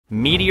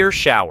Meteor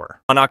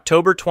shower. On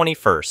October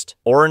 21st,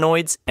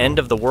 Orinoids, end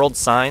of the world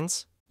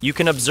signs, you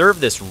can observe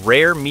this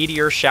rare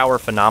meteor shower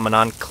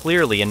phenomenon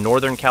clearly in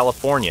Northern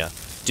California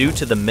due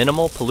to the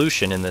minimal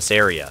pollution in this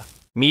area.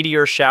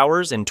 Meteor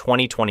showers in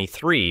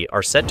 2023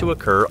 are set to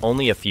occur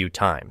only a few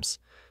times,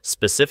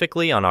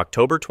 specifically on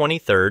October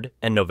 23rd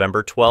and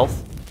November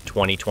 12th,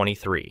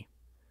 2023.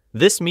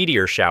 This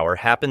meteor shower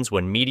happens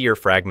when meteor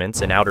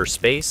fragments in outer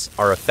space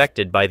are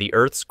affected by the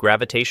Earth's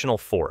gravitational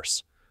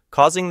force,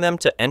 causing them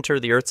to enter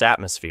the Earth's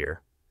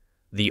atmosphere.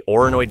 The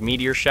Orinoid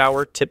meteor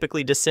shower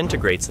typically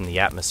disintegrates in the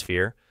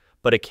atmosphere,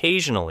 but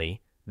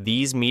occasionally,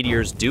 these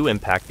meteors do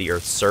impact the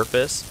Earth's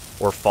surface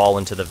or fall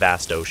into the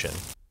vast ocean.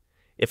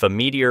 If a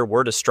meteor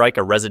were to strike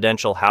a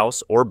residential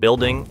house or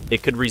building,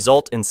 it could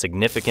result in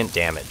significant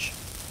damage.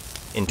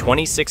 In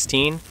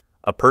 2016,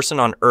 a person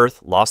on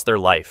Earth lost their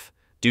life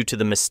due to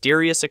the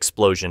mysterious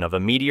explosion of a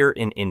meteor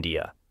in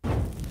India.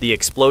 The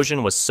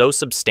explosion was so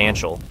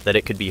substantial that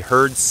it could be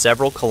heard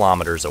several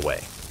kilometers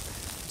away.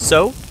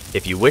 So,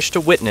 if you wish to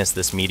witness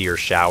this meteor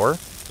shower,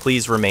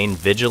 please remain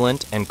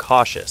vigilant and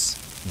cautious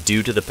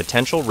due to the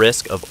potential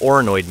risk of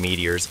Orinoid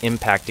meteors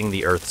impacting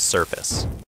the Earth's surface.